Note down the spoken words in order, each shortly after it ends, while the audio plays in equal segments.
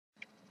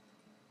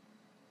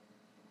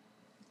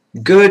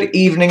Good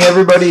evening,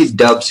 everybody.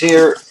 Dubs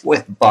here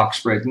with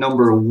box break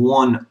number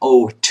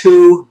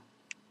 102.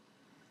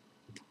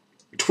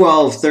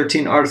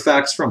 12-13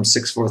 artifacts from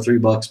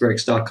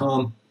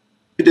 643boxbreaks.com.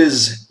 It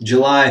is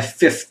July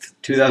 5th,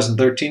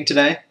 2013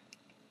 today.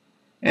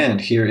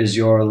 And here is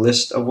your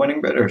list of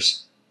winning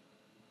bidders.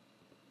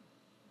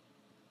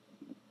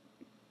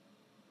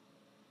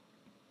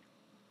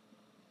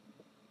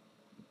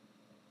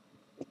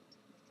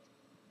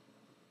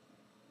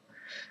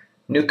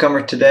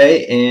 Newcomer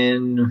today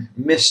in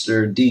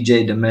Mr.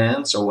 DJ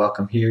Demand, so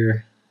welcome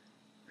here.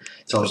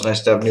 It's always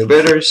nice to have new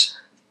bidders.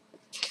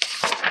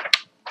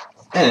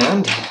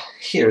 And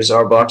here's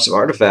our box of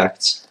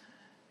artifacts.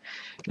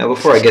 Now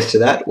before I get to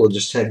that, we'll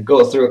just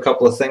go through a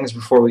couple of things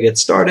before we get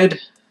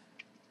started.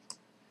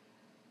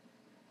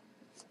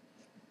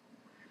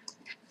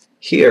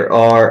 Here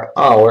are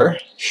our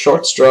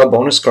short straw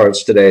bonus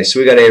cards today. So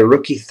we got a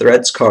Rookie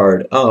Threads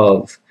card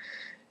of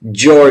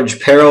George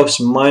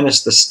Peros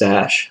minus the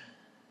stash.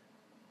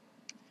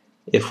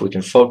 If we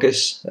can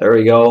focus, there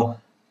we go.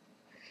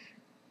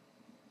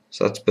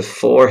 So that's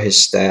before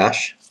his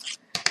stash.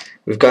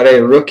 We've got a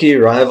Rookie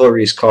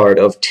Rivalries card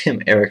of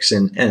Tim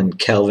Erickson and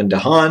Calvin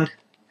DeHaan.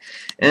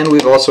 And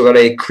we've also got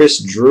a Chris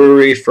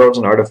Drury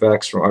Frozen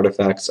Artifacts from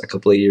Artifacts a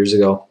couple of years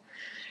ago.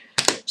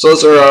 So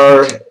those are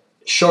our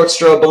short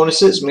straw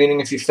bonuses,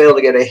 meaning if you fail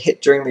to get a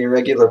hit during the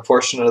irregular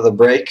portion of the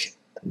break,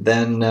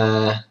 then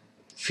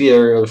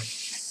fear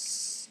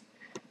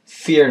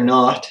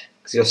not,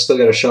 because you'll still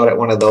get a shot at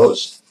one of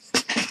those.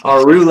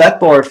 Our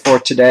roulette board for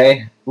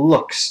today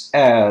looks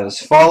as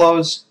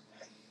follows.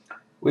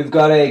 We've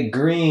got a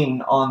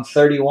green on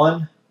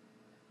 31,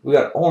 we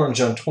got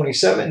orange on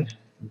 27,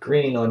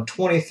 green on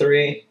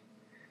 23,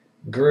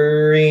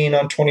 green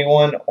on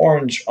 21,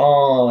 orange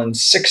on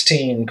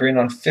 16, green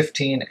on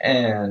 15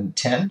 and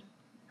 10,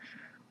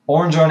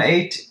 orange on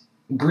 8,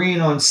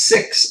 green on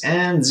 6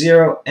 and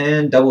 0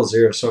 and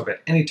 00. So if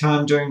at any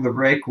time during the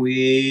break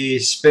we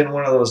spin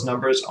one of those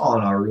numbers on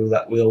our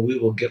roulette wheel, we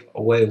will give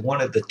away one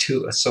of the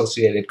two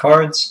associated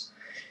cards.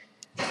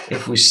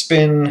 If we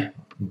spin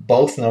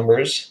both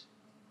numbers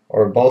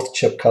or both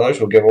chip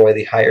colors, we'll give away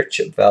the higher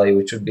chip value,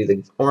 which would be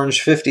the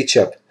orange 50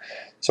 chip.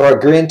 So our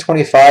green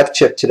 25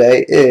 chip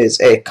today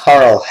is a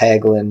Carl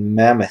Hagelin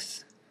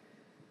Mammoth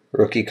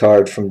rookie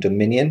card from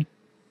Dominion,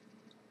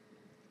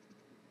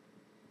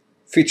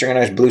 featuring a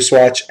nice blue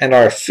swatch, and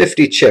our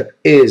 50 chip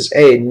is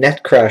a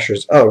Net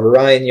Crashers of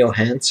Ryan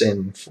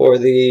Johansson for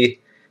the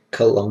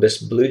Columbus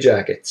Blue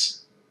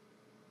Jackets.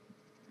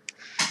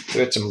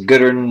 We got some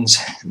good ones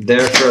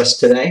there for us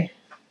today.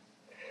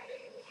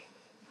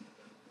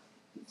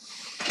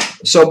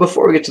 So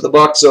before we get to the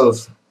box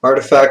of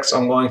artifacts,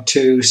 I'm going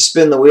to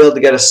spin the wheel to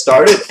get us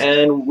started,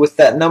 and with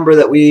that number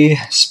that we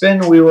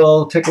spin, we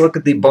will take a look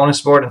at the bonus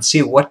board and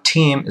see what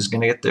team is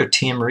going to get their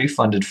team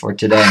refunded for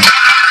today.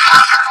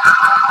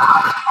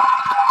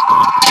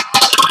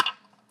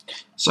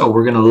 So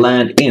we're going to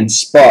land in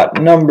spot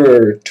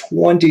number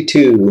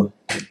 22.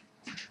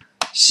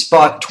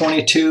 Spot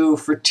 22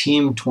 for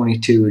Team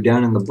 22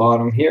 down in the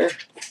bottom here.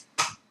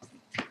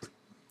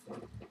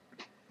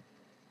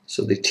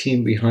 So the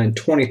team behind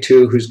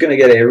 22 who's going to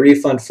get a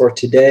refund for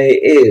today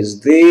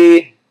is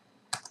the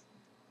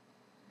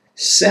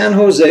San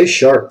Jose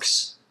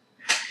Sharks.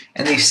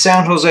 And the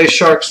San Jose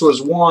Sharks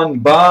was won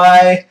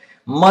by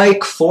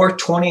Mike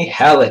 420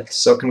 Hallett.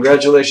 So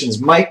congratulations,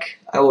 Mike.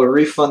 I will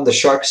refund the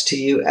Sharks to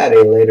you at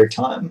a later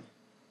time.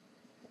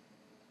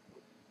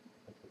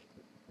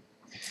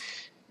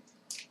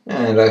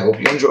 And I hope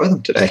you enjoy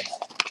them today.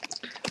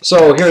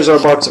 So here's our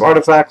box of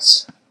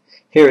artifacts.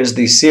 Here is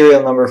the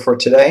serial number for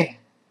today.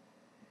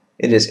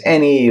 It is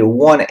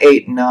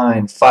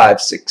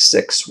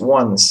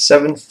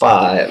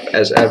NE189566175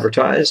 as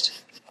advertised.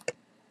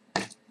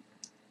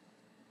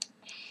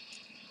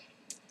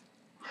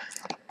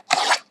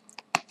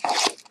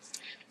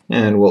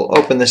 And we'll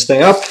open this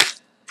thing up.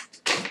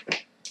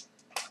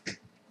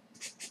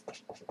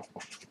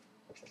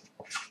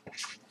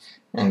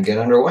 And get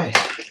underway.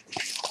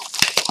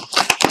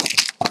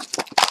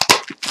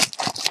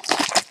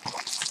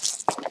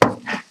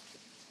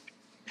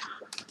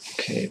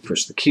 Okay,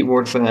 push the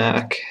keyboard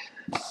back.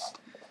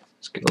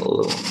 Let's give it a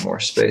little more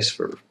space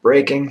for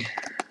breaking.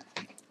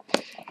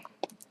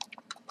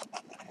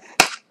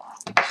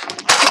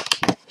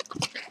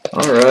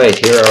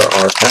 Alright, here are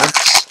our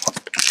packs.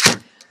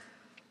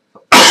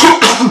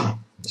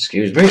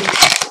 Excuse me.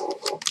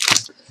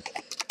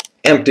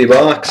 Empty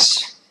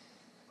box.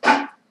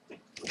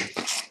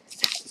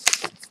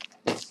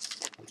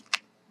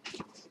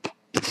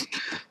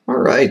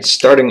 Alright,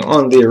 starting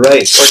on the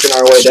right, working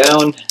our way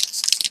down.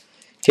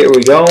 Here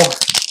we go,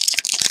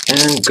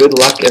 and good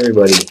luck,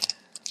 everybody.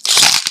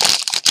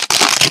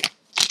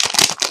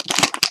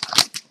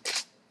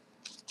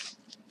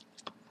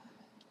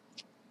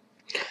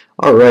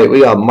 Alright,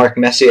 we got Mark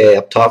Messier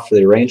up top for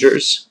the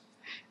Rangers.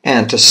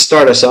 And to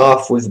start us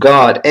off, we've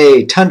got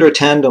a Tundra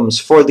Tandems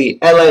for the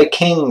LA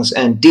Kings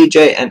and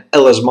DJ and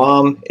Ella's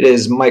mom. It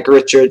is Mike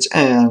Richards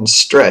and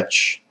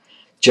Stretch.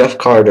 Jeff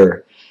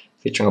Carter,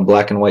 featuring a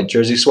black and white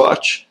jersey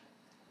swatch.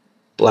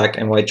 black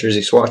and white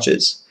jersey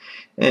swatches,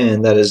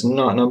 and that is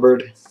not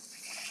numbered.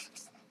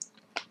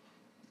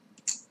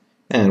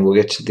 And we'll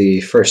get to the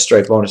first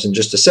strike bonus in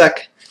just a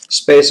sec.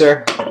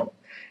 Spacer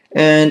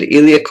and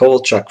Ilya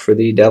Kovalchuk for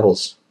the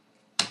Devils.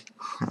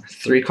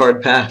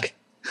 3-card pack.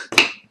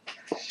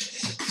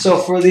 So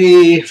for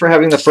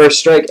having the first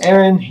strike,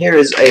 Aaron, here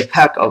is a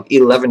pack of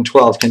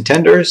 11-12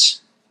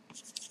 contenders.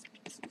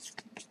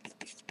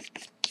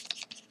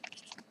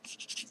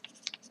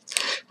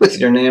 With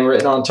your name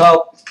written on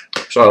top.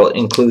 So I'll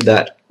include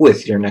that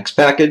with your next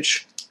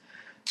package.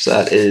 So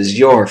that is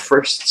your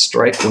first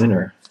strike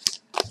winner.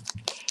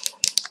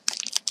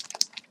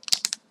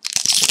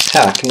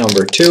 Pack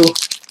number 2.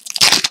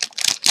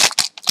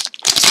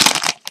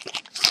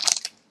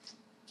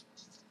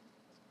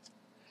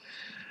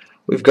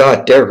 We've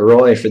got Derek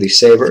Roy for the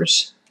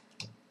Sabres,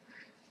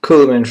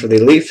 Kuhlman for the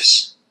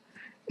Leafs,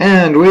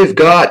 and we've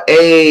got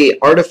a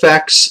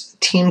Artifacts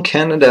Team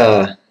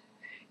Canada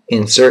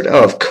insert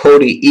of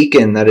Cody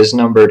Eakin that is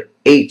numbered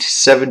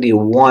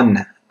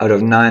 871 out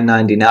of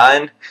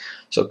 999.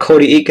 So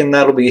Cody Eakin,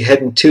 that'll be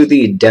heading to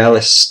the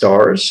Dallas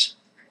Stars.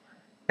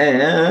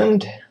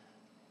 And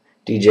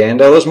DJ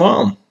Andella's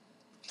mom.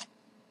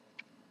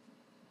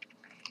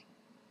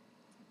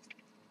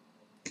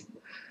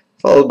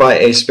 Followed by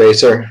a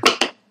Spacer.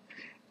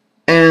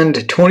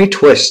 And Tony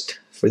Twist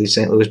for the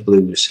St. Louis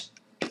Blues.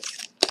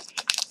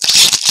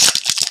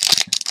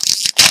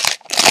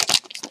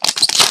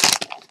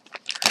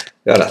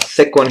 Got a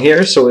thick one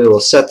here, so we will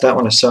set that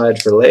one aside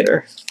for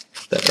later.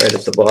 Put that right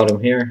at the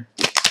bottom here.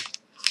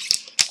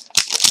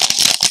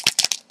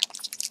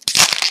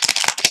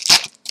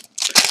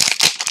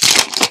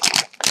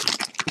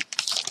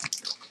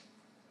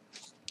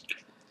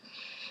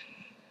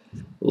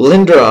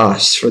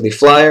 Lindros for the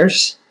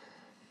Flyers.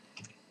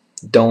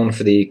 Doan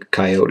for the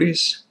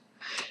Coyotes.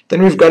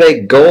 Then we've got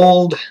a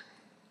gold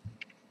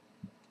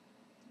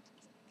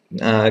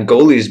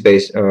goalies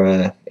base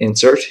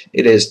insert.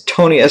 It is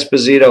Tony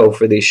Esposito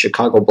for the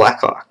Chicago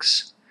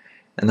Blackhawks,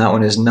 and that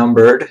one is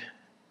numbered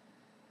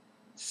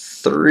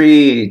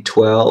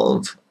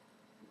 312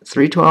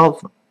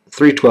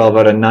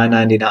 out of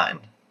 999.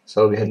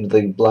 So we head to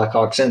the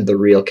Blackhawks and the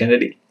real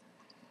Kennedy.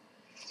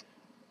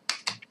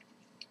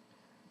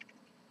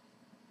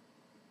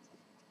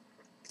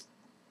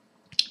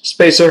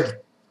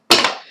 Spacer,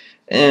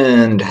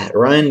 and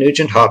Ryan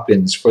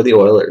Nugent-Hopkins for the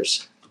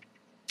Oilers.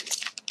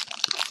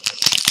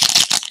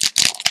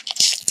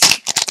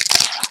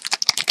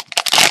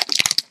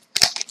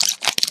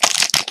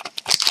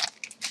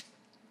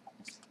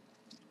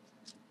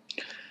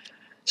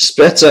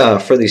 Spezza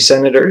for the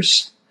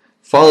Senators,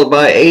 followed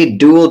by a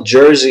dual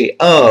jersey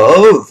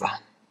of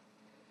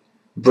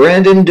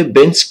Brandon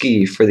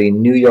Dubinsky for the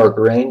New York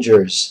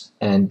Rangers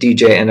and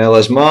DJ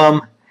Anella's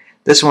mom.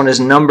 This one is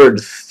numbered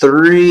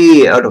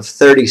 3 out of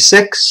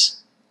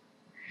 36.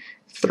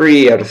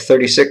 3 out of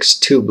 36,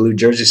 2 blue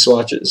jersey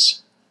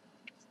swatches.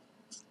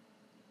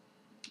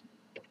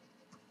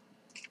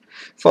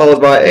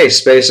 Followed by a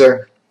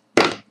Spacer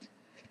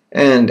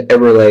and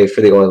Eberle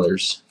for the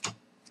Oilers.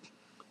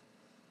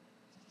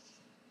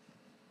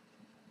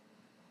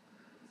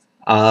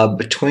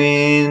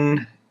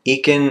 Between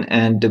Eakin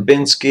and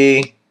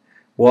Dubinsky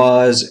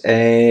was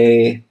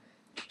a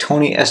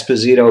Tony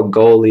Esposito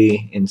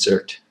goalie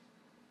insert.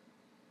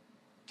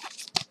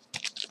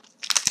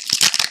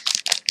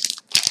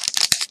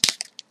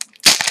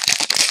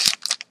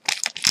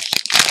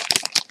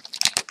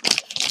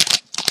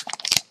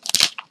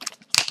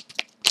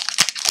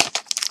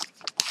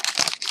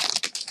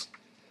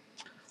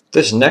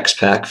 This next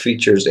pack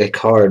features a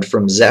card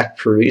from Zach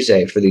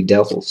Parise for the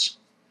Devils,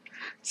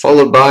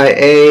 followed by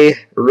a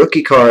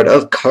rookie card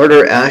of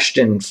Carter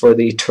Ashton for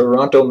the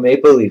Toronto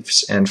Maple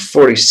Leafs and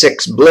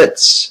 46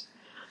 Blitz.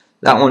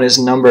 That one is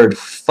numbered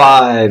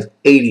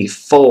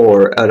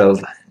 584 out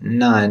of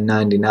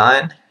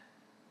 999.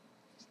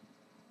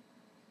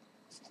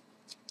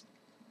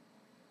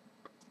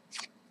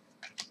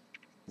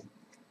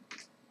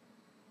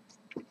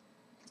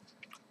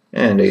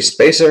 And a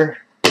Spacer.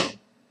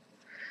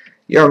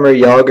 Jaromir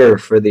Jagr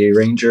for the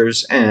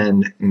Rangers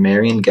and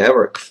Marian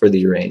Gaborik for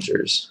the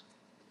Rangers.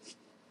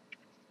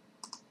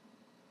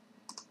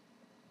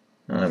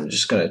 I'm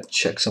just going to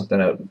check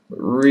something out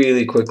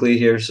really quickly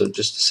here, so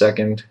just a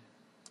second.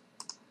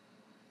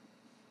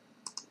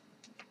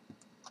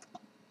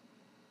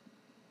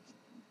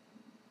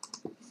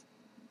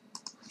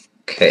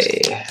 Okay,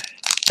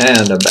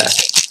 and I'm back.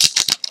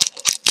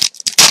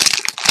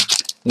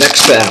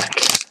 Next pack.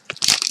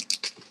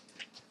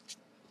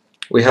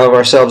 We have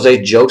ourselves a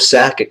Joe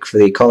Sakic for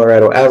the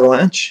Colorado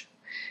Avalanche.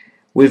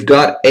 We've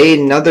got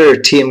another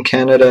Team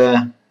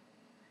Canada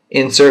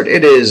insert.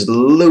 It is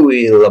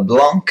Louis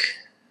LeBlanc.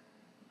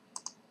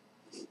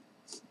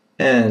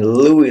 And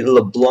Louis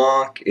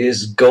LeBlanc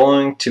is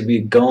going to be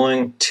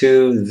going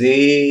to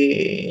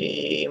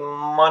the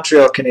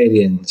Montreal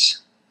Canadiens.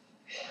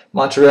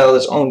 Montreal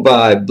is owned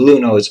by Blue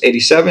Nose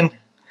 87,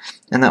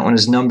 and that one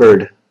is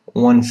numbered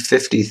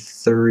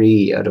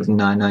 153 out of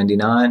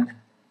 999.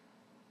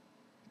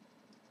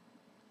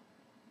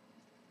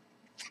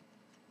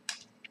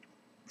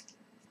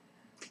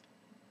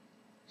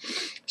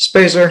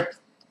 Spacer.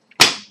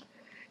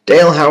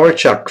 Dale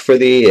Hawerchuk for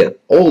the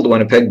old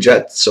Winnipeg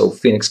Jets, so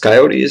Phoenix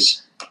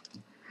Coyotes.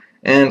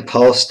 And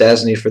Paul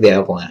Stastny for the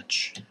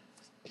Avalanche.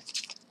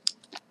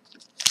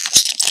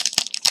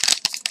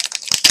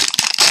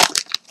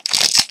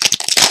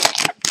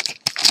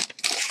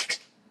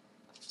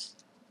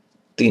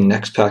 The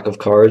next pack of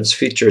cards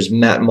features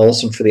Matt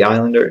Molson for the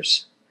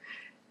Islanders,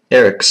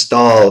 Eric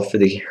Stahl for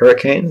the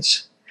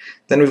Hurricanes.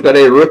 Then we've got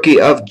a rookie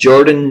of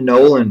Jordan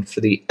Nolan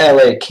for the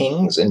LA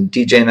Kings and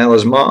DJ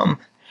Nella's mom.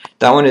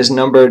 That one is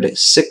numbered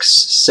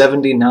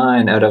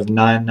 679 out of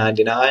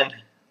 999.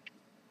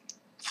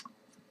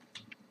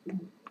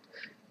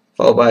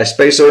 Followed by a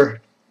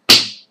Spacer.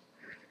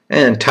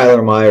 And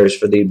Tyler Myers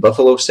for the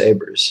Buffalo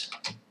Sabres.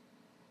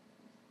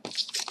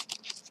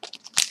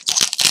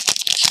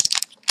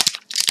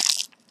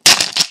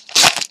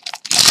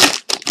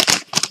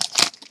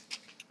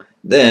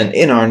 Then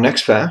in our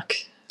next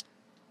pack,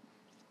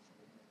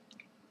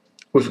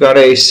 we've got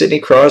a Sidney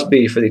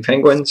Crosby for the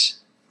Penguins,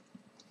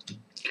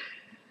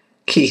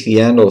 Keith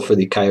Yandel for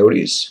the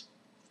Coyotes.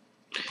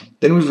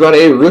 Then we've got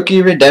a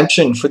rookie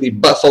redemption for the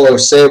Buffalo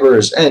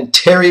Sabres and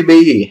Terry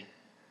B.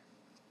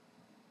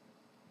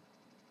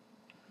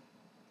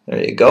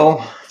 There you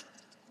go.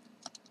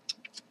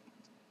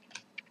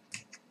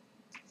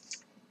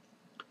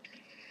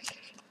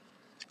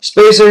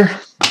 Spacer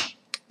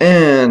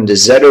and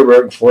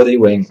Zetterberg for the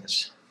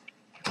Wings.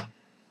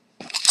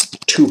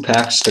 2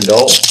 packs to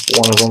go.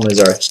 One of them is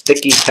our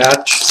Thicky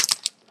patch.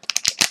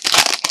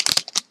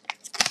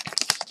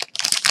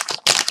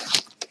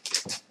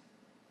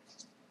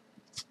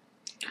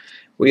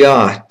 We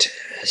got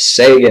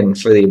Sagan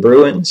for the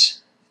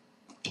Bruins.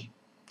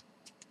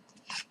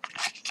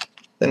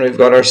 Then we've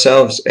got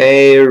ourselves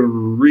a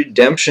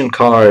redemption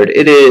card.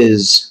 It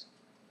is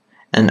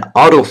an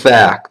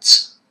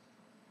Autofacts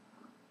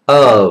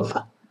of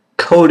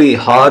Cody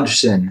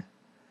Hodgson.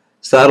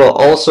 So that'll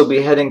also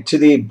be heading to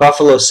the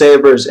Buffalo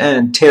Sabres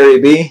and Terry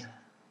B.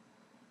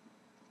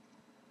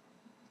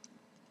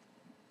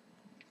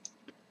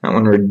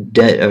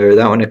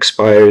 That one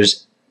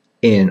expires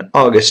in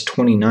August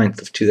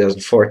 29th of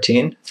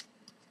 2014.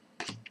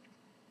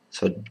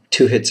 So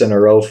 2 hits in a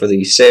row for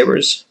the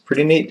Sabres.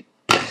 Pretty neat.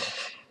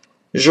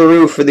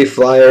 Giroux for the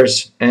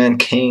Flyers and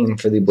Kane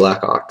for the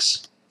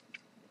Blackhawks.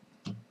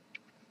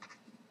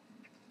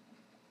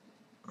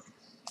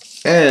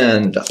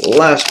 And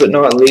last but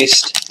not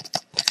least,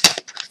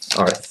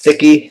 our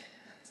Thicky.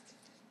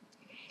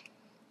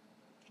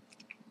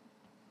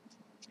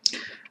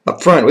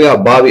 Up front, we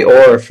got Bobby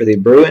Orr for the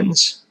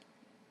Bruins,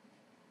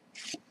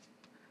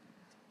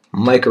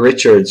 Mike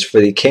Richards for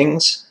the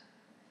Kings.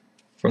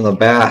 From the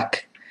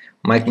back,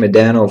 Mike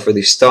Modano for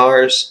the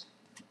Stars,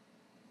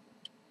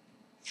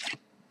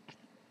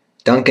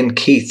 Duncan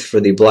Keith for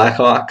the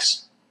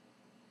Blackhawks,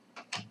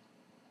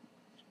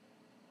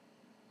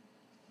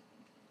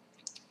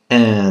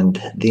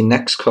 and the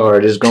next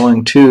card is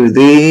going to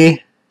the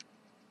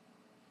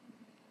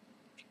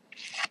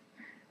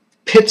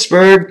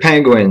Pittsburgh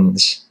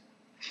Penguins.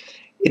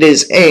 It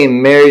is a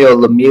Mario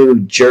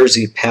Lemieux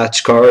jersey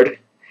patch card.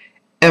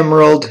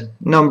 Emerald,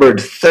 numbered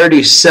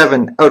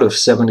 37 out of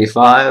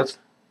 75.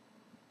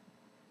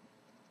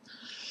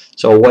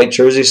 So a white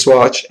jersey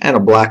swatch and a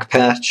black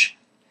patch.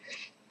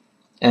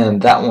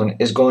 And that one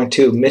is going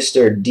to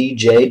Mr.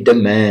 DJ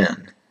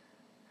DeMann.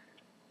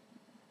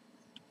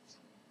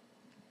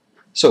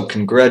 So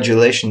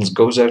congratulations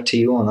goes out to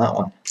you on that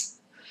one.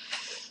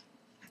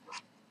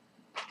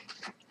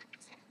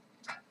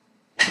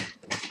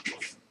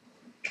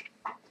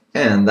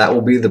 And that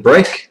will be the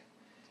break.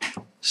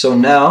 So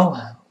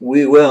now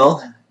we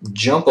will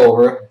jump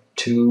over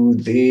to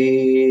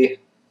the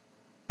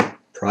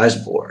prize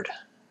board.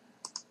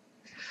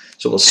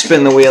 So we'll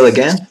spin the wheel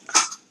again.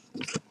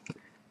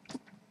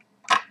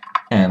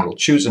 And we'll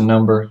choose a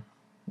number.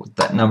 With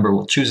that number,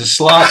 we'll choose a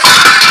slot.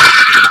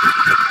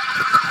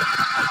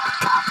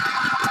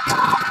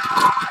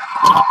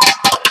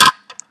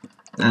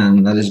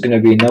 And that is going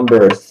to be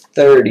number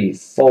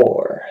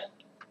 34.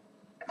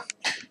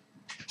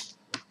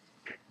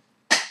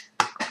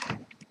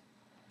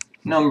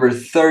 Number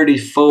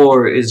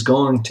 34 is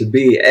going to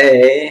be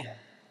a...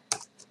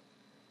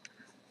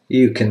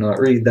 You cannot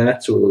read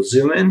that, so we'll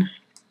zoom in.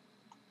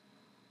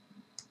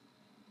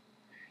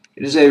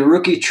 It is a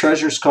rookie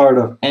treasures card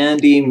of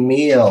Andy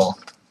Meal.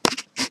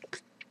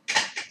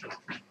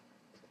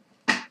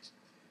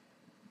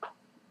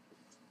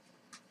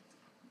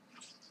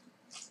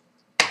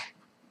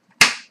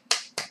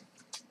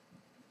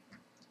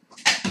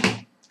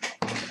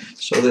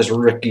 So this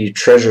rookie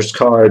treasures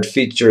card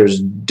features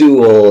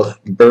dual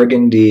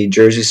burgundy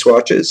jersey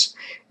swatches.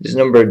 It is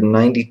numbered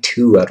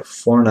 92 out of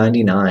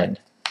 499.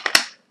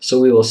 So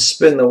we will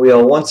spin the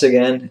wheel once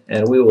again,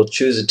 and we will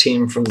choose a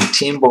team from the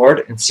team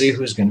board and see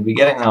who's going to be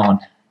getting that one.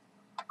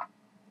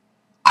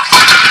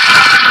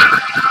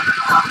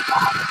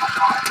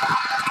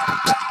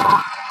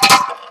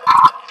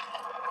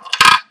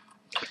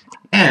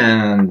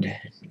 And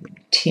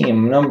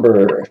team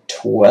number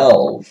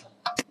 12.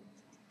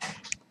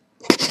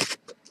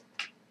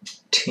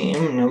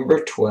 Team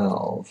number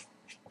 12.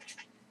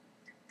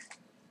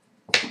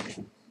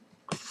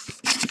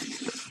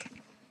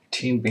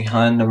 Team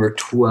behind number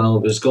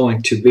 12 is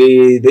going to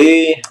be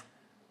the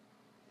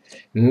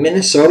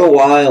Minnesota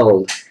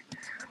Wild.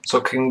 So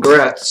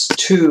congrats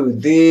to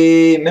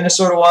the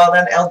Minnesota Wild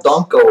and El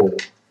Donko.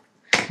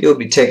 You'll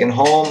be taking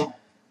home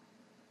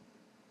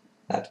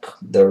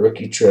the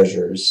rookie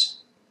treasures.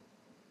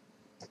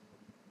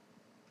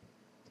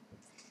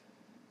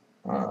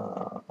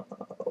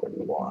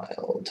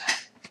 Wild.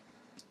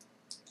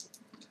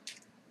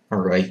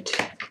 Alright.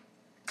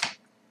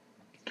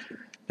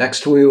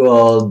 Next we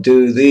will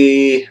do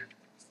the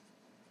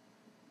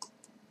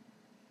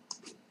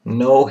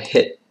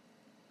no-hit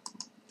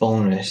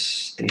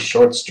bonus, the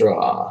short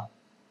straw.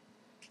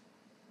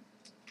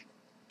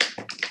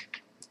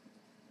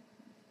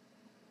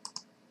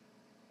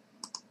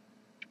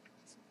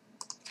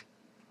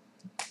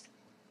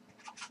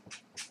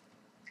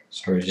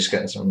 Sorry, just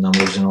getting some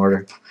numbers in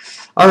order.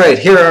 Alright,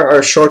 here are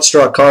our short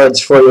straw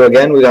cards for you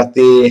again. We got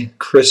the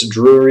Chris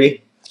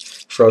Drury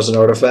Frozen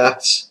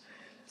Artifacts.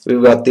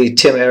 We've got the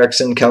Tim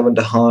Erickson, Calvin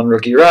DeHaan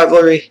Rookie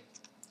Rivalry,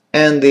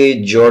 and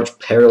the George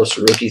Peros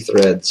Rookie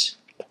Threads.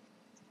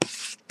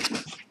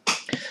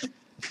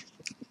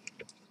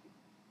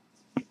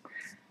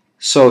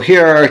 So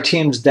here are our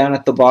teams down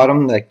at the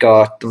bottom that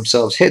got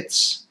themselves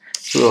hits.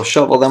 So we'll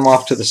shovel them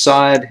off to the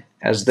side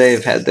as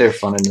they've had their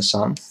fun in the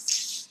sun.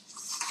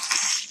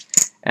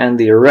 And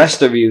the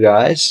rest of you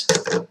guys,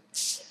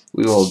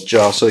 we will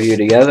jostle you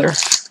together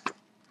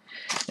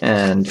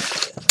and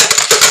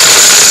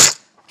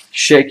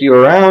shake you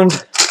around.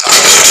 So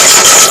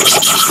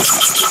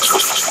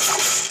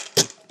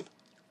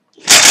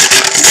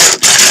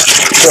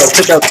I'll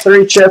pick out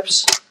 3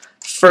 chips.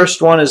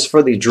 First one is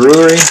for the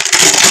Drury,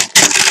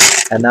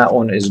 and that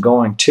one is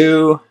going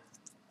to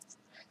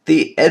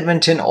the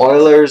Edmonton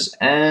Oilers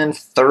and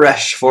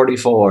Thresh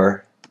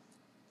 44.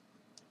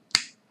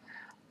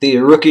 The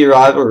Rookie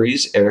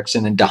Rivalries,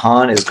 Erickson and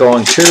DeHaan, is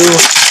going to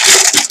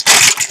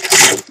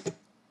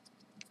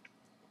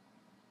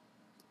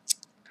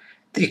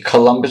the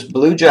Columbus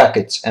Blue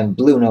Jackets and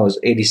Blue Nose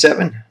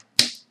 87.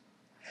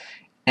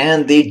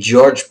 And the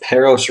George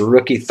Peros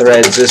Rookie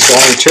Threads is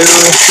going to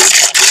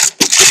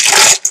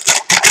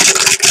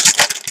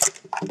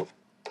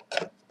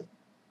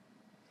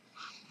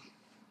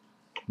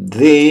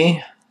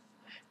the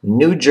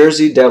New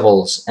Jersey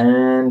Devils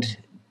and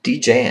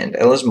DJ and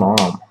Ella's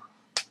mom.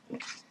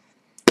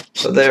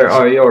 So there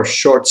are your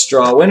short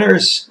straw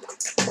winners.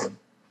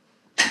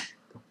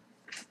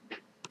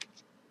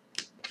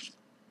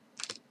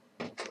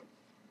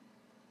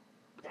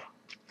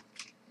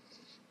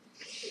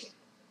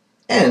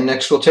 And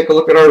next we'll take a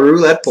look at our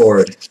roulette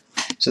board.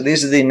 So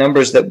these are the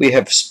numbers that we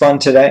have spun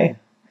today: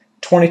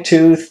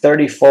 22,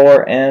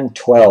 34, and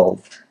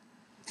 12.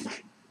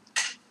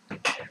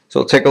 So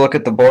we'll take a look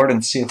at the board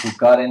and see if we've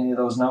got any of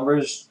those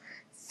numbers.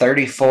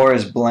 34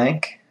 is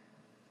blank.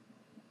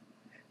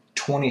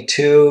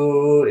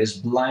 22 is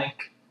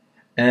blank,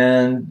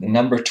 and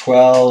number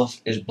 12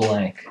 is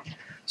blank.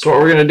 So what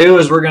we're going to do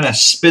is we're going to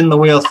spin the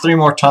wheel 3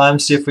 more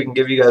times, see if we can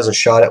give you guys a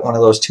shot at one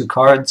of those 2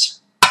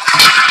 cards.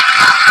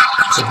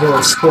 So here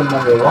is spin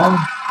number 1,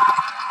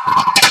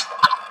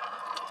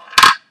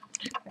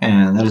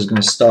 and that is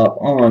going to stop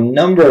on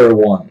number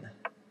 1.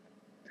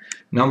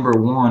 Number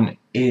 1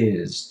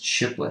 is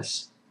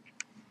chipless.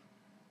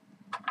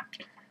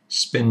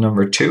 Spin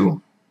number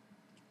 2.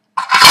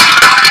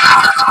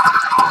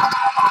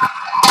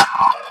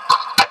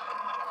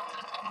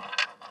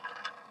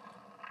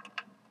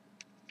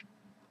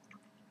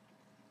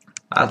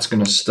 That's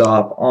going to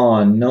stop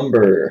on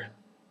number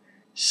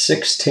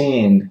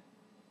 16.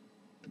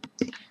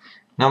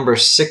 Number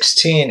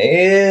 16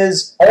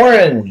 is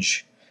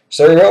orange.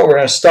 So there you go. We're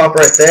going to stop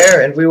right there,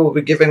 and we will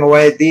be giving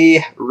away the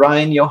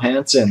Ryan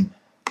Johansson.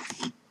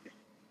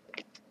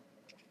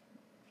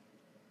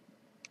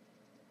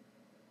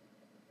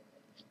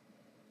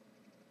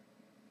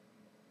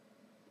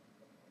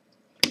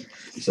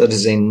 So that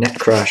is a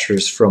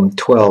Netcrashers from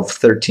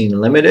 12-13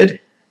 Limited.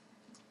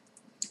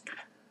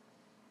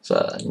 It's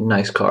a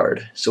nice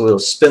card. So we'll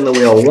spin the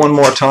wheel 1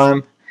 more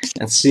time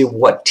and see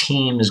what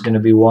team is going to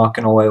be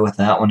walking away with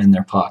that one in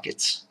their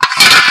pockets.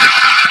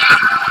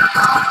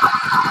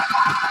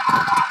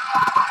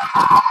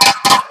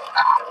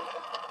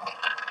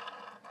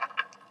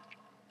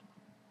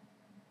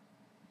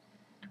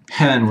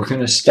 And we're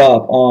going to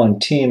stop on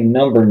team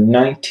number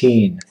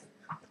 19.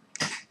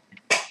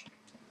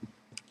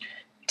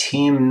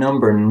 Team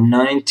number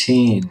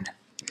 19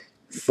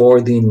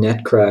 for the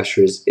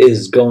Netcrashers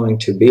is going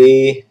to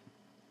be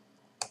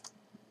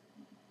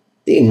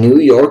the New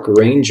York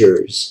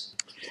Rangers.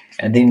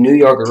 And the New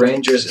York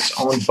Rangers is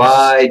owned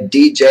by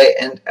DJ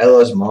and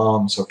Ella's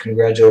mom. So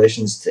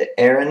congratulations to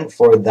Aaron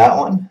for that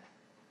one.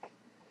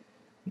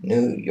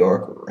 New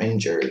York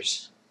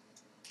Rangers.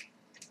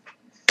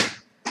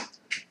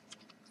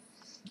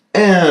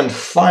 And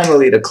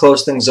finally, to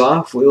close things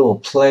off, we will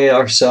play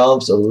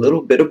ourselves a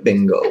little bit of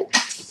bingo.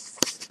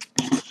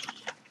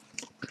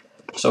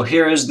 So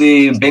here is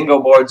the bingo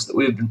boards that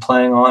we've been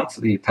playing on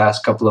for the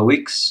past couple of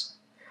weeks.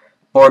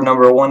 Board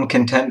number 1,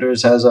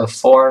 Contenders, has a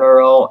 4 in a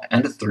row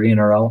and a 3 in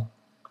a row.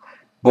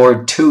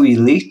 Board 2,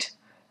 Elite,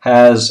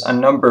 has a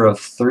number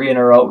of 3 in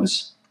a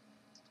rows.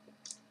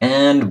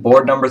 And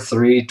board number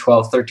 3,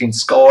 12-13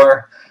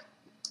 Score,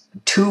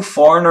 2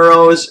 4 in a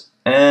rows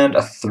and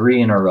a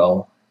 3 in a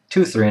row.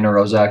 2 3 in a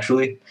rows,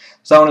 actually.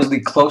 So that one is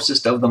the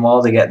closest of them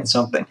all to getting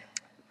something.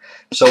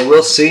 So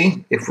we'll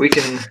see if we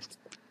can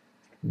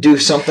do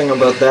something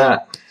about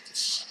that.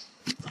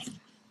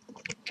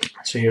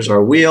 So here's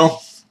our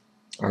wheel,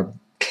 our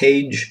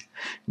cage,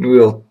 and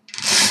we'll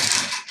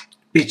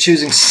be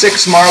choosing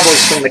 6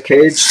 marbles from the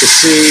cage to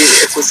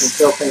see if we can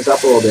fill things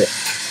up a little bit.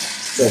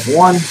 So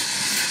 1, 2,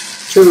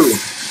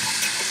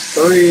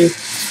 3,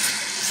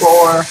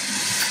 4,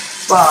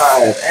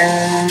 5,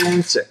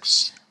 and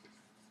 6.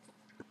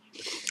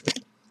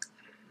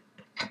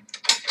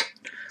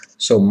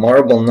 So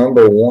marble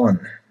number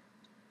 1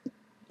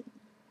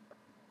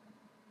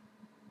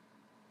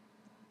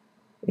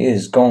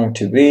 is going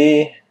to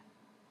be,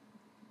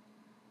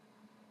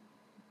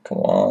 come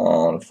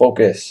on,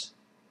 focus,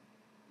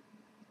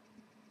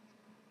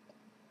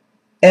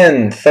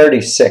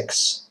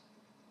 N36.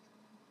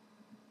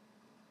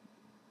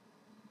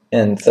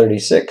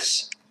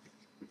 N36.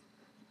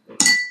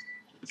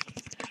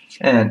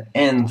 And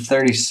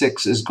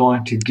N36 is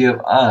going to give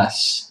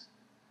us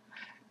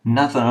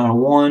nothing on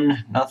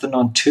 1, nothing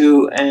on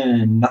 2,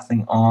 and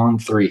nothing on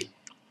 3.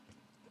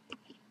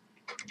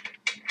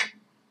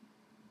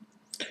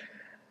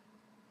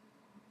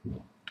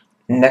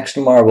 Next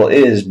marble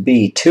is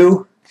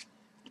B2.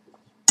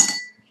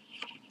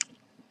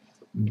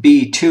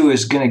 B2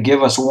 is going to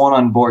give us 1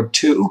 on board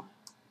 2.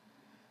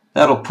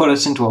 That'll put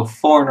us into a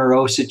 4 in a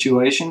row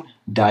situation,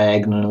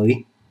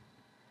 diagonally.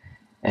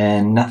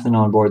 And nothing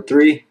on board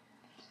 3.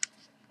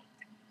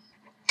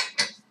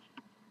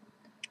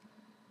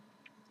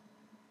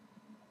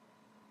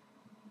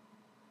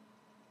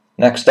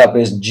 Next up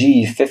is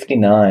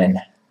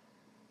G59.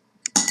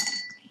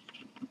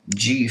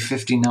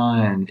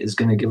 G59 is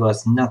going to give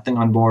us nothing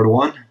on board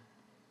 1.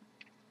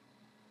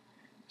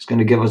 It's going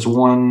to give us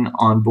 1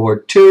 on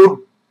board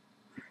 2.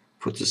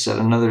 Puts us at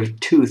another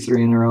 2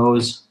 3 in a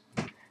rows.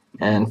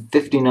 And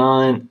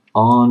 59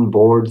 on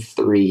board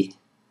 3.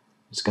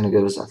 It's going to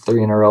give us a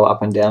 3 in a row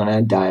up and down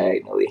and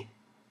diagonally.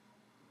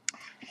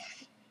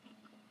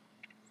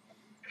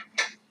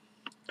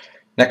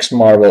 Next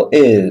marble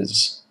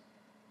is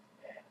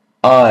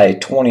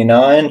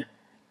I-29.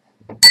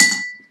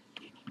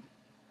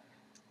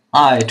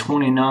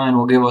 I-29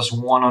 will give us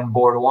 1 on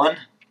board 1.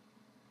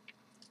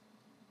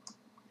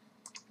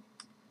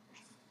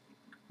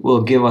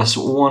 Will give us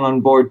 1 on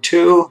board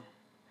 2.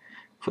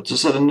 Puts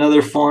us at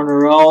another 4 in a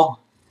row.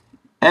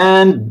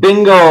 And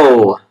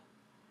bingo!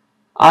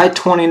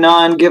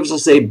 I-29 gives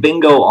us a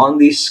bingo on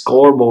the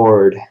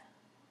scoreboard.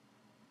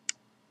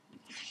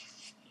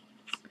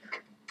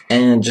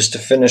 And just to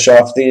finish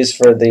off these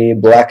for the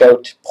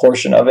blackout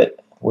portion of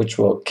it, which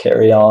will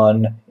carry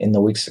on in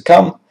the weeks to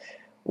come,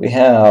 we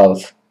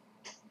have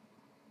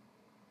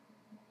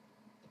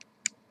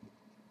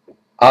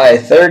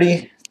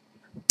I-30,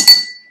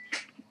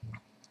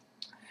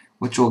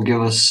 which will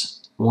give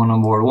us 1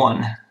 on board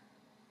 1.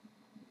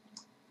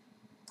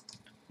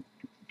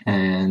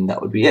 And that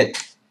would be it.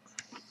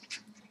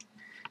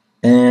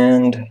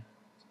 And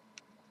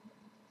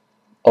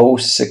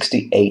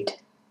 068.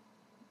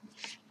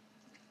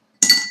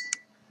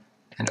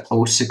 And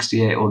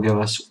 068 will give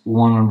us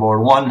 1 on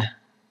board 1.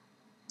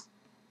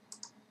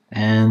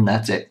 And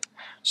that's it.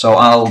 So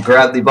I'll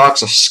grab the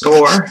box of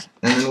Score,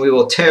 and then we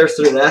will tear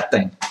through that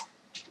thing.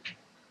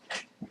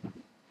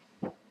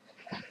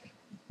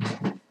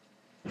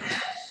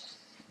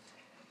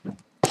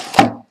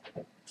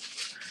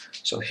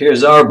 So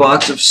here's our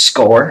box of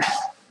Score.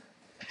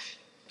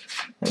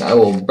 And I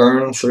will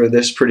burn through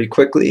this pretty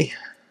quickly,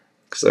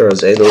 because there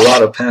is a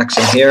lot of packs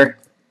in here.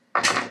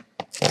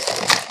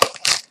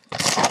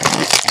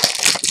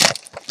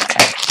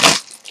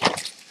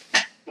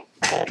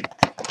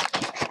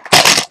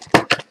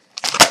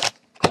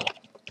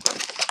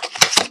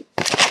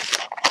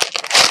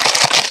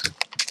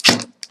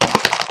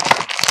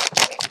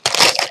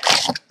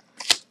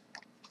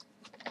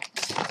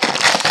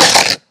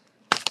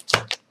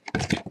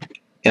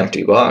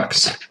 Empty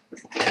box.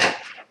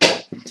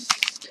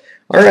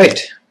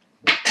 Alright,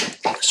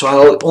 so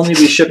I'll only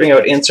be shipping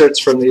out inserts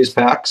from these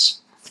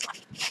packs.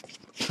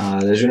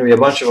 There's going to be a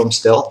bunch of them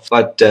still,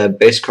 but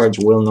base cards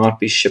will not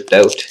be shipped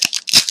out.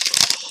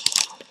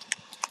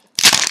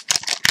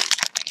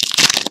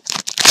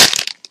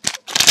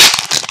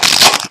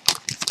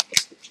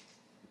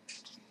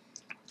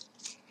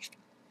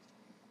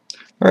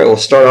 Alright, we'll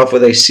start off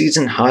with a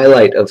season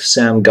highlight of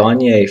Sam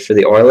Gagner for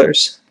the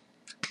Oilers.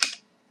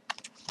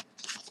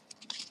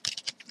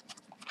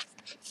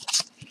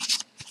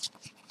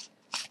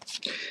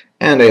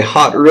 And a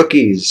Hot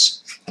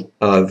Rookies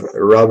of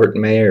Robert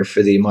Mayer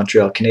for the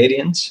Montreal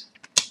Canadiens.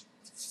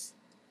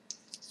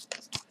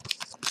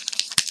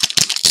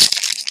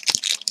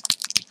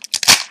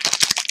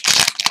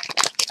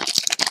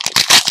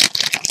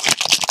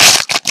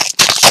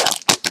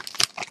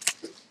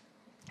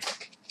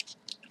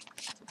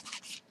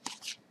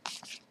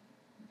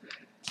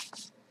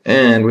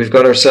 And we've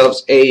got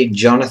ourselves a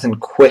Jonathan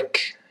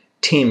Quick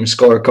team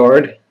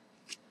scorecard,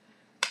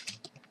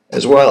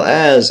 as well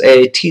as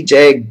a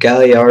TJ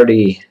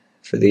Gagliardi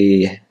for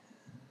the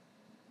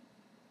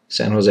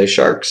San Jose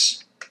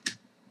Sharks.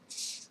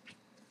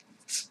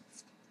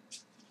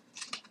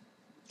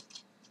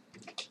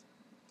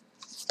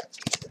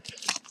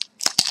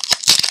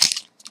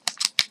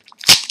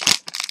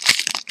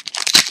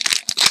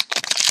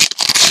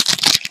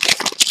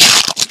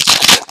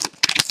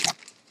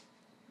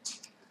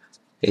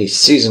 A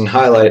season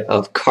highlight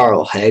of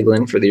Carl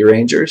Hagelin for the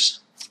Rangers.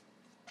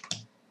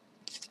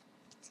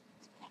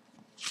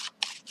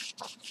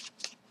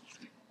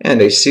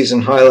 And a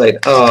season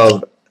highlight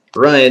of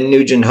Ryan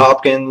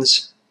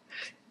Nugent-Hopkins.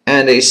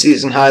 And a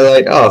season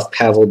highlight of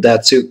Pavel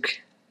Datsyuk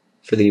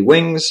for the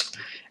Wings.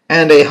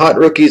 And a hot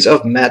rookies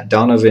of Matt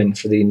Donovan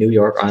for the New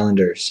York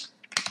Islanders.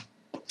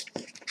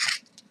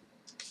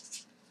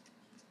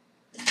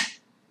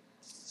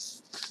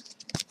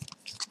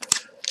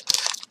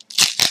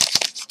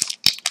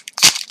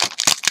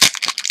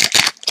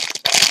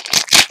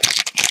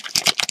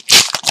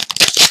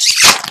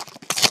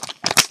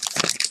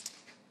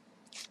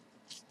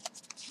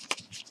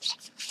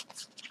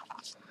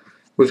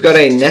 We've got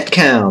a net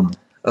cam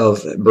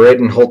of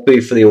Braden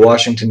Holtby for the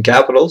Washington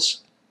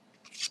Capitals.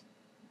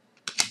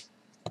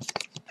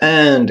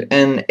 And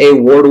an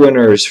award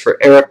winners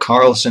for Erik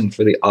Karlsson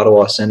for the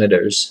Ottawa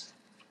Senators.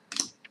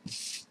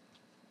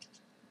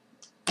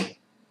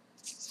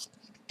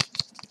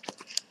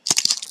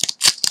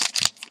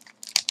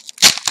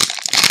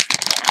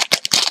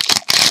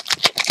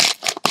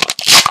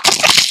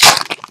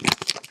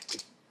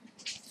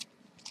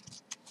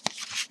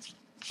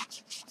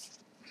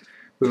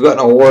 We've got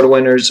an award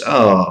winners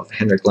of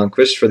Henrik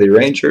Lundqvist for the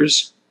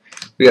Rangers.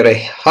 We got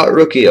a hot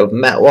rookie of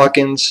Matt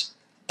Watkins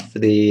for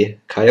the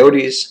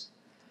Coyotes.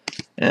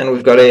 And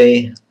we've got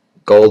a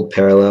gold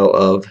parallel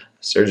of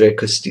Sergei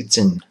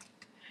Kostitsyn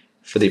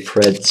for the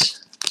Preds.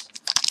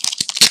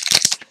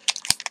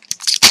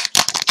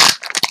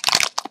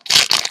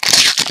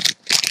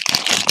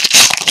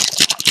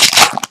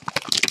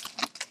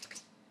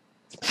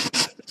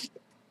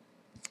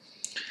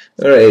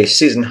 Got a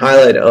season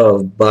highlight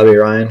of Bobby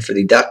Ryan for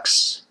the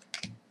Ducks.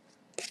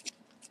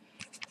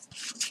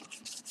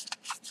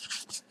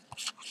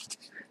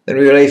 Then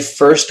we got a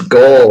first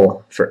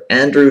goal for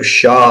Andrew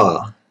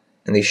Shaw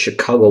and the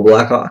Chicago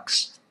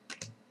Blackhawks.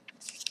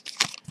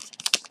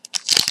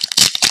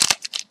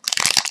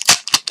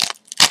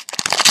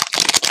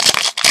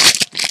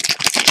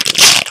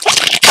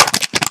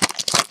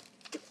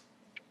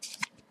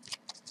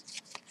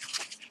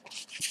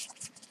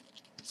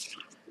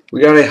 We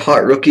got a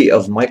hot rookie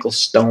of Michael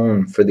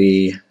Stone for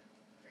the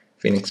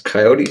Phoenix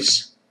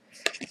Coyotes,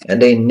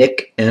 and a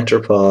Nick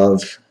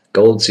Antropov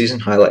gold season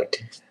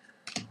highlight.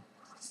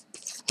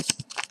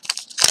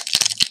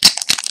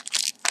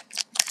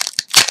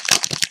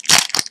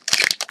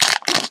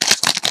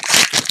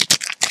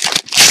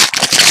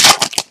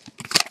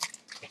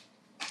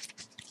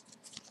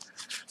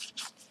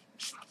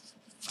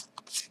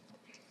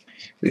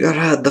 We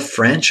got the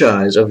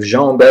franchise of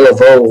Jean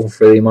Beliveau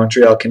for the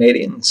Montreal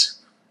Canadiens,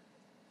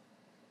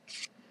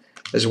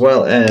 as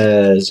well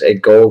as a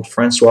gold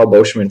Francois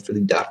Beauchemin for the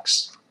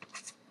Ducks.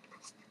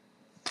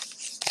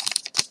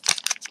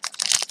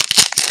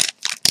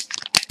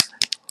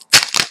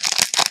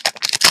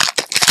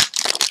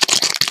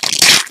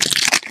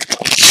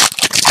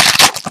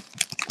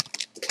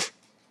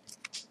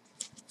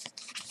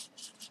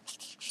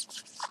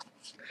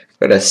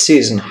 Got a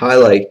season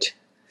highlight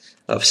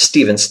of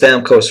Steven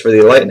Stamkos for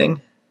the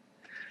Lightning,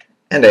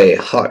 and a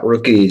hot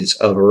rookies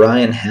of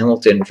Ryan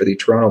Hamilton for the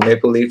Toronto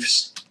Maple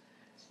Leafs,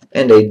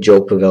 and a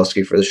Joe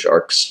Pavelski for the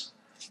Sharks.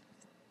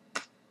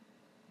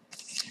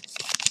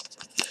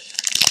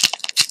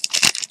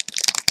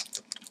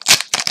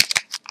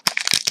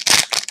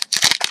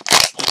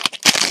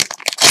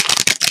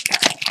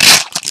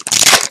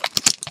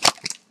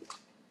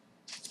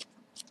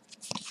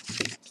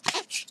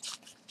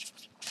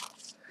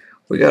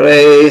 We got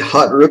a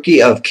hot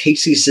rookie of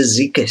Casey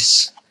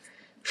Cizikas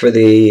for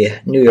the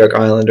New York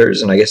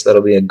Islanders, and I guess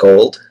that'll be a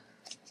gold.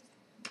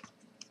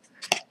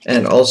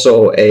 And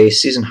also a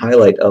season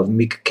highlight of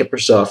Mika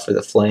Kiprusoff for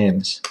the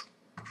Flames.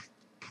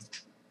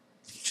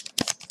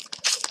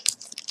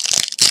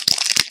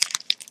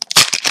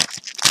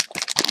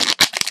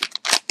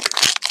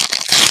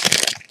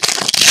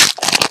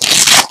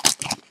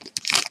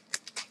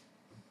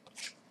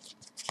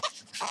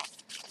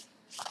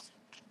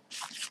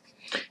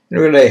 And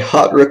we're going to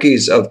hot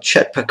rookies of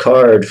Chet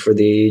Picard for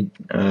the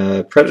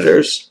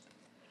Predators,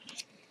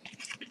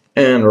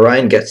 and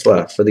Ryan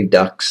Getzlaf for the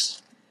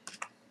Ducks.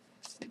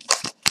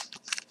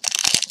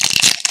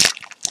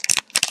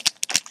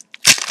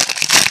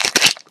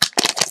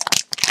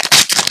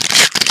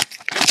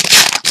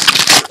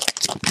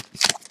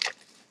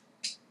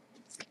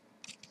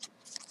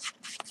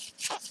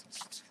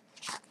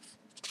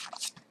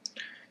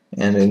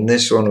 And in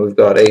this one, we've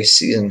got a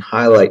season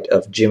highlight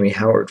of Jimmy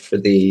Howard for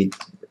the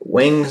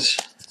Wings.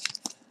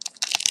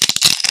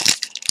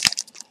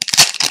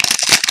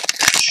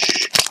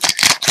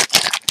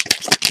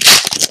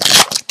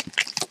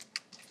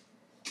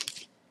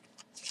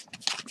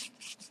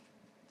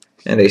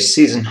 and a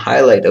season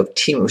highlight of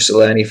Teemu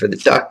Selanne for the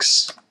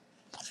Ducks,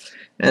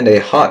 and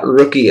a hot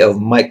rookie of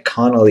Mike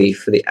Connolly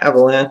for the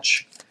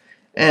Avalanche,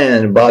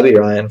 and Bobby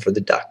Ryan for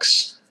the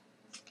Ducks.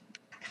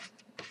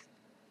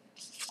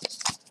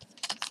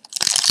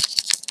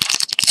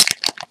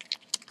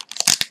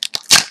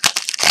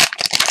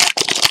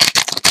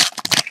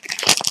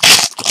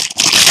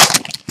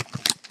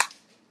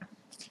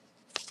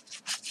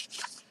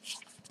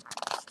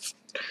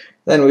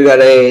 Then we got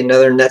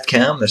another net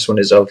cam. This one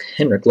is of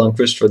Henrik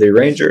Lundqvist for the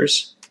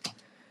Rangers.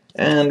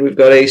 And we've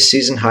got a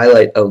season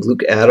highlight of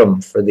Luke Adam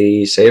for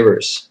the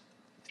Sabres.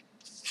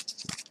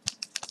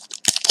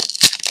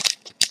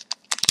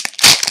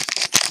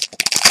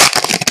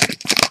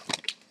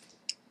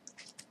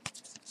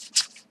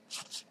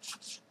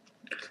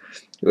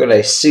 We've got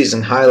a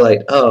season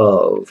highlight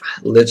of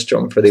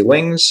Lidstrom for the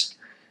Wings.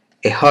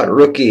 A hot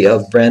rookie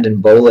of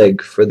Brandon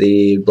Bolig for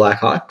the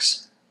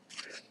Blackhawks.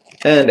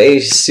 And a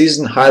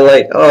season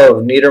highlight of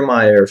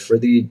Niedermeyer for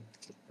the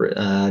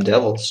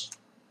Devils.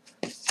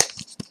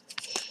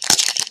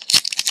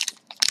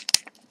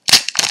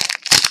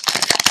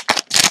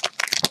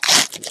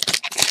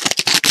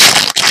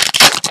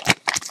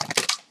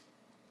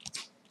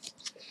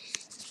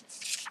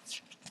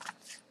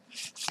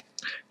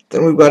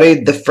 Then we've got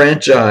the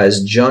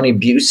franchise Johnny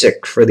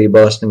Busick for the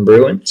Boston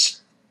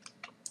Bruins.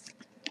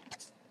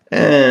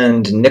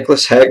 And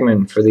Nicholas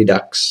Hagman for the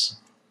Ducks.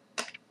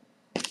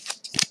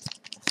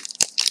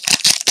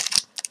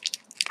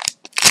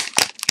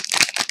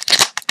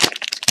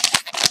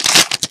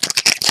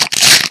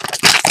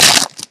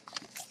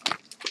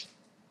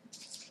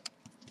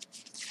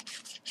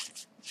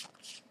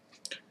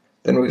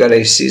 Then we got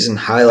a season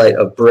highlight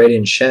of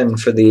Braden Shen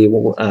for the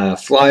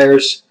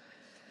Flyers,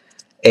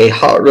 a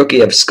hot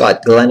rookie of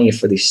Scott Glennie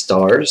for the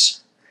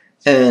Stars,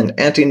 and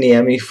Antti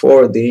Niemi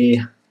for the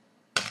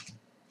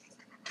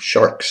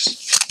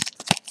Sharks.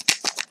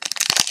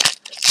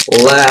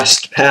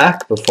 Last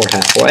pack before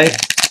halfway.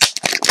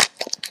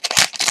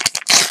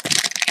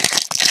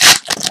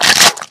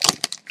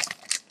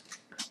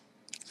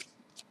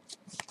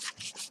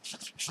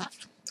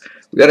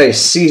 We got a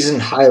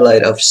season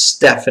highlight of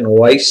Stefan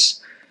Weiss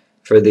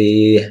for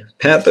the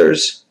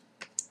Panthers.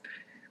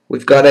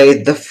 We've got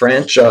the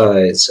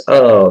franchise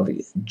of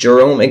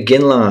Jerome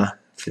Iginla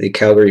for the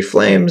Calgary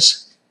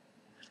Flames.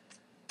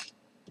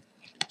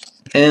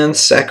 And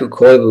Saku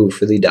Koivu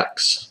for the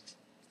Ducks.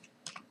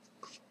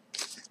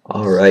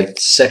 Alright,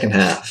 second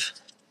half.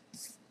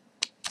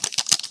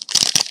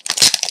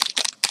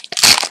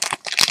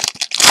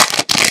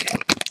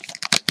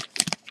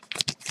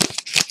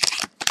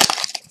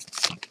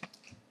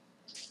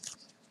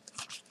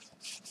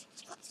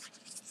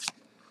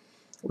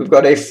 We've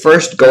got a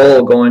first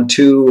goal going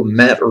to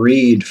Matt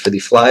Reed for the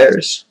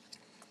Flyers.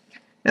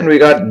 And we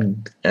got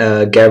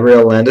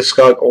Gabriel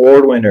Landeskog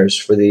award winners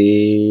for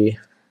the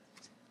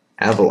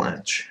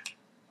Avalanche.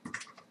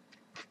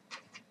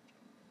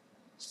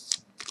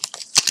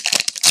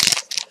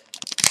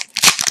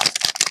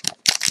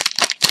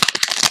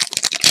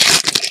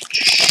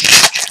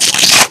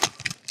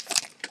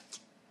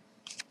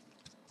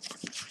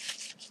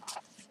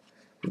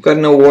 We've got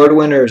an award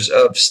winners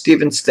of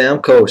Steven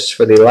Stamkos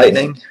for the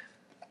Lightning.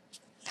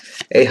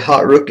 A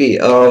hot rookie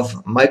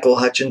of Michael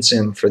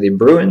Hutchinson for the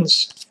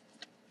Bruins.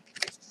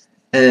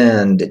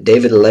 And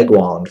David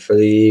Legwand for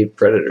the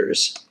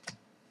Predators.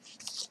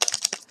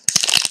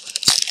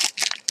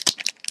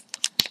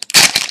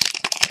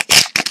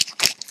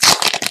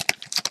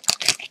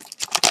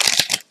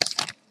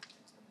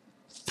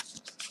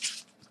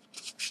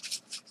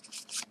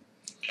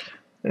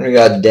 And we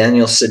got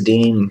Daniel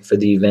Sedin for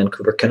the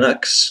Vancouver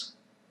Canucks.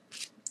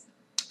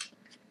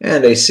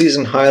 And a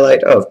season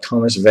highlight of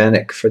Thomas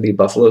Vanek for the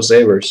Buffalo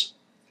Sabres.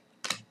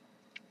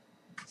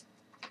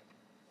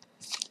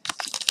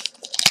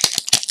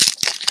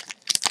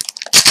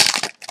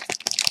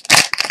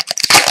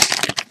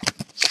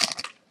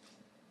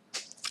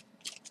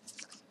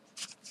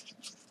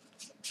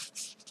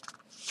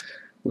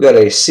 We've got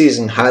a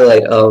season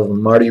highlight of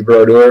Marty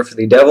Brodeur for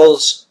the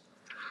Devils.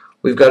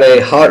 We've got a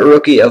hot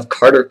rookie of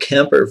Carter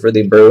Kemper for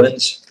the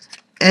Bruins.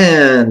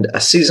 And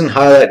a season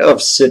highlight of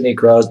Sidney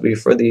Crosby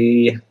for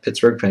the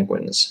Pittsburgh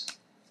Penguins.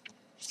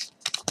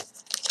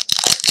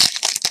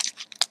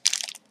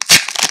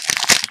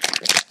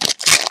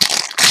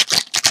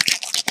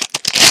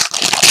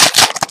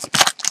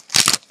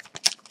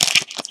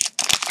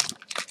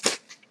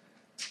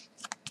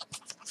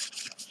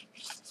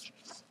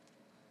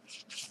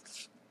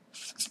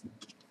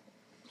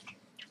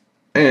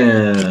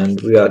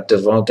 And we got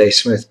Devontae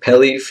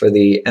Smith-Pelly for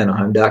the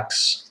Anaheim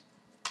Ducks.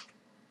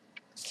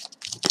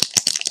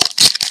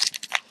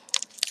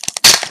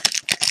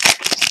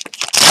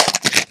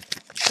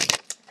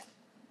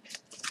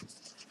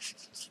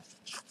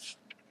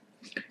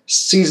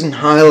 Season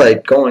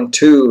highlight going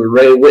to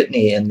Ray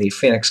Whitney and the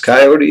Phoenix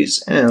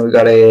Coyotes. And we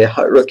got a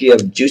hot rookie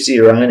of Juicy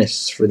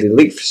Rhinus for the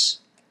Leafs.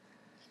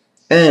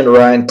 And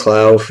Ryan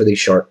Clough for the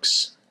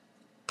Sharks.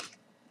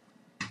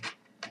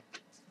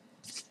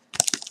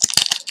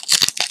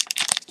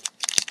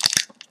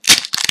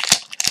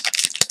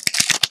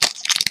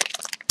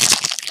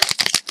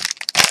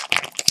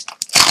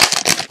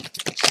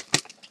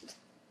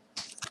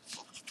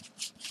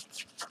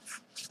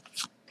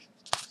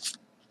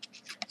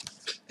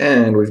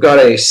 And we've got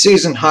a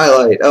season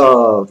highlight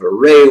of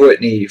Ray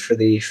Whitney for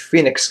the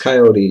Phoenix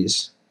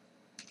Coyotes.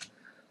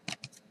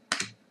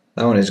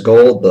 That one is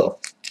gold, though.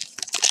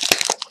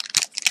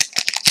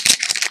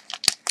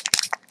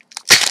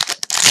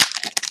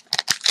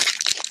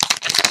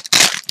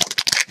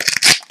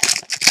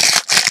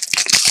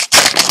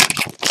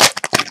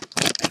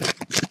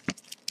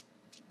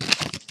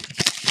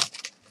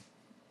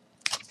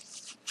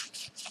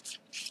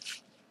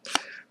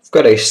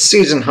 We've got a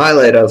season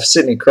highlight of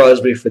Sidney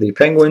Crosby for the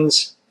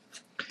Penguins.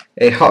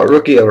 A hot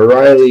rookie of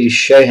Riley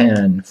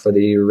Sheahan for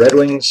the Red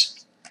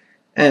Wings.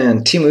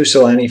 And Teemu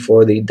Selanne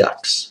for the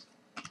Ducks.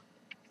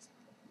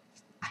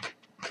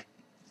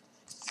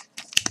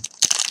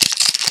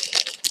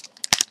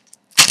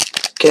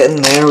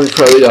 Getting there, we've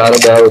probably got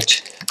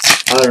about,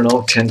 I don't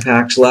know, 10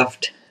 packs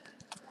left.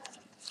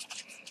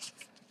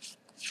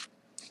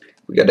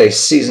 We got a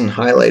season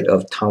highlight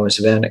of Thomas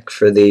Vanek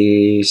for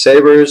the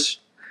Sabres.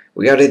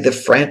 We got the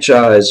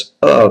franchise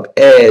of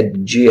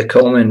Ed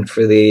Giacomin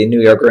for the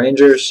New York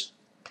Rangers.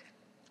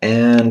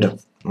 And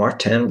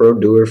Martin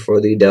Brodeur for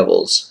the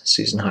Devils,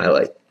 season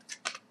highlight.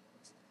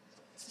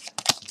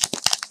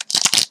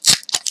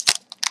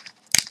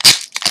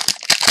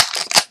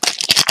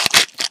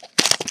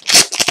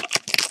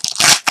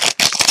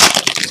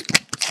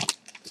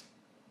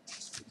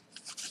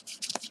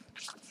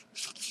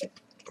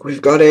 We've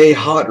got a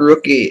hot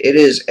rookie. It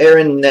is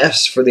Aaron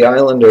Ness for the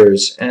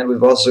Islanders. And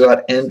we've also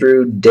got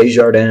Andrew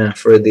Desjardins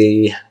for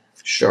the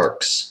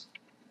Sharks.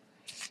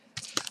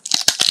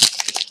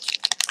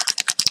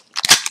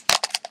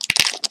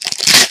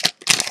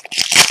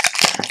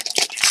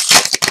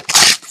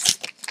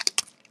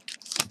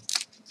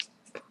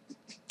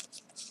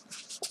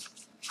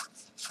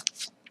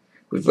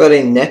 We've got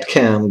a net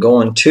cam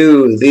going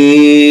to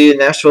the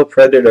Nashville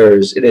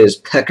Predators. It is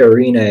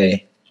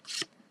Pecorine.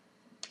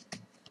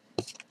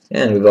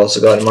 And we've also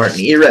got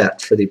Martin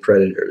Erat for the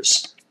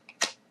Predators.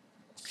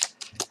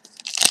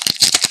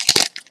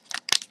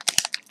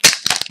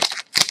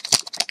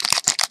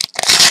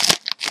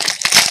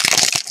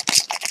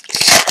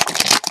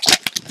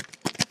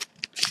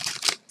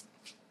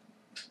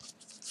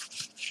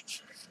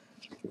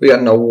 We got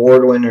an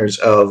award winners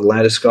of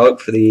Landeskog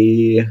for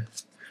the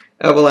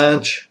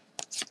Avalanche.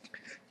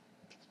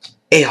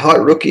 A hot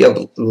rookie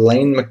of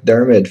Lane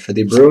McDermott for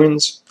the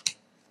Bruins.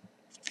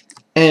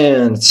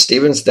 And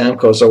Steven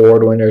Stamkos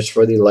award winners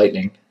for the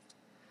Lightning.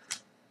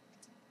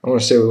 I want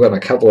to say we've got a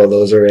couple of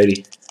those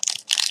already.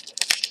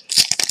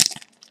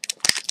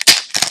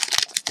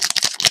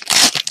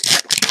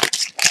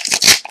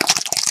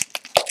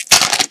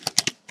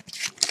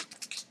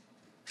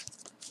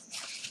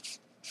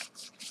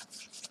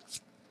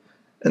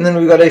 And then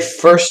we've got a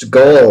first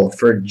goal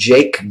for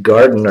Jake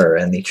Gardiner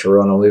and the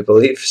Toronto Maple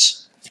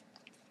Leafs.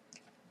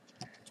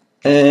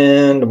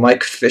 And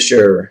Mike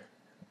Fisher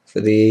for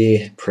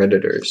the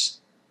Predators.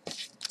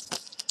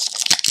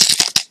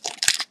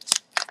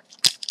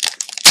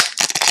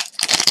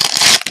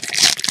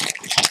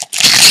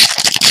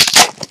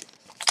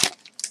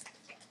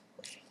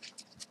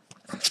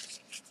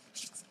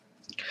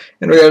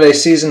 And we got a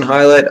season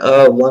highlight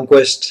of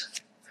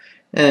Lundqvist.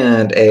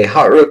 And a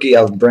hot rookie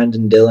of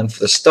Brendan Dillon for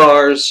the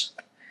Stars.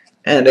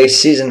 And a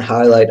season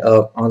highlight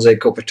of Anze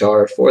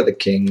Kopitar for the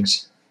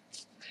Kings.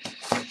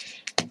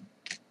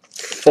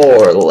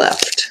 4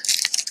 left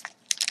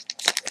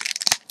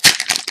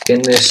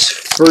in this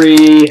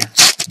free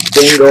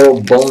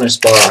bingo bonus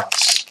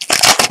box.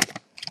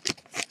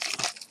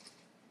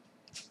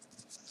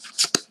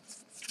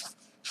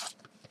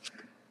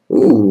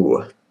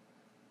 Ooh.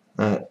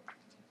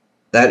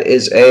 That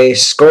is a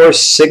score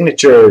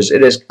signatures.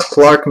 It is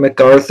Clark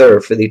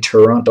MacArthur for the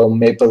Toronto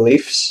Maple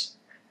Leafs.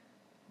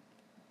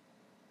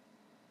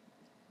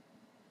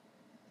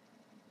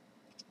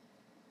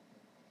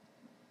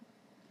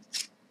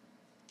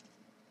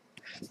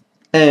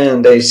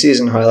 And a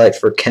season highlight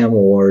for Cam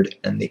Ward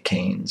and the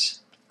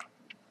Canes.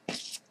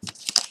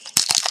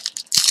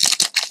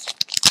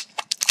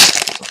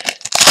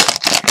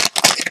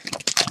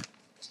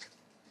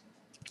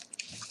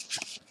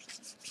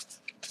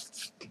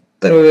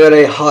 Then we got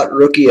a hot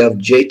rookie of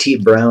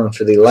JT Brown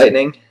for the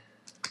Lightning.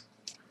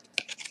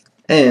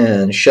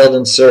 And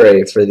Sheldon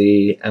Surrey for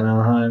the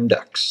Anaheim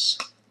Ducks.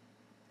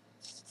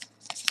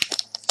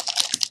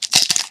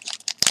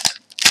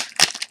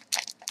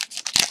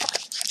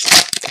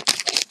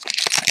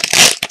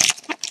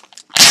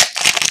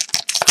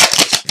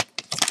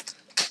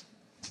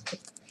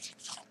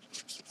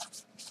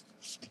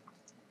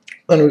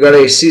 Then we got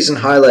a season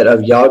highlight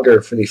of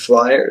Yager for the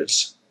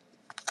Flyers.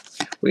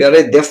 We got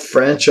a diff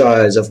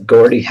franchise of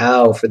Gordie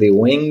Howe for the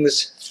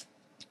Wings.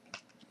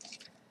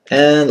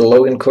 And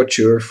Logan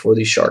Couture for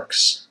the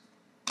Sharks.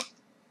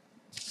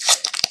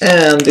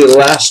 And the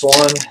last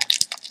one.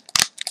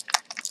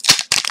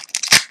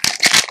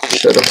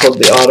 Should have put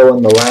the auto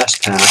in the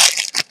last pack.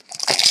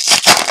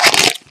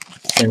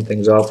 Turn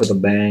things off with a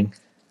bang.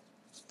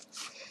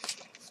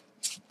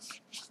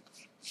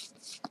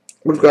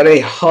 We've got a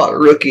hot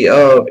rookie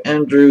of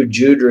Andrew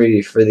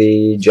Judry for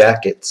the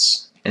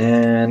Jackets.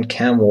 And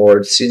Cam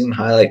Ward, season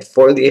highlight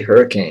for the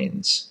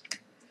Hurricanes.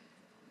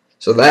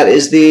 So that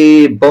is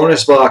the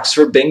bonus box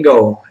for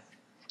Bingo.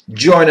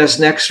 Join us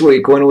next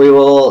week when we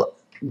will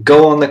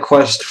go on the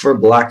quest for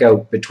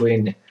Blackout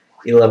between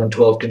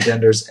 11-12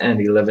 Contenders and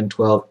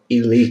 11-12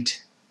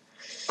 Elite.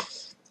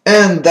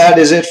 And that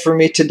is it for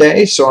me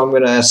today, so I'm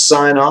going to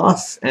sign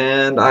off,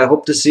 and I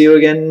hope to see you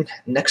again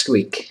next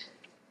week.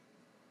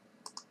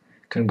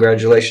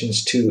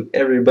 Congratulations to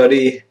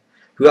everybody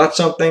who got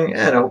something,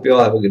 and I hope you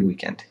all have a good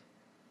weekend.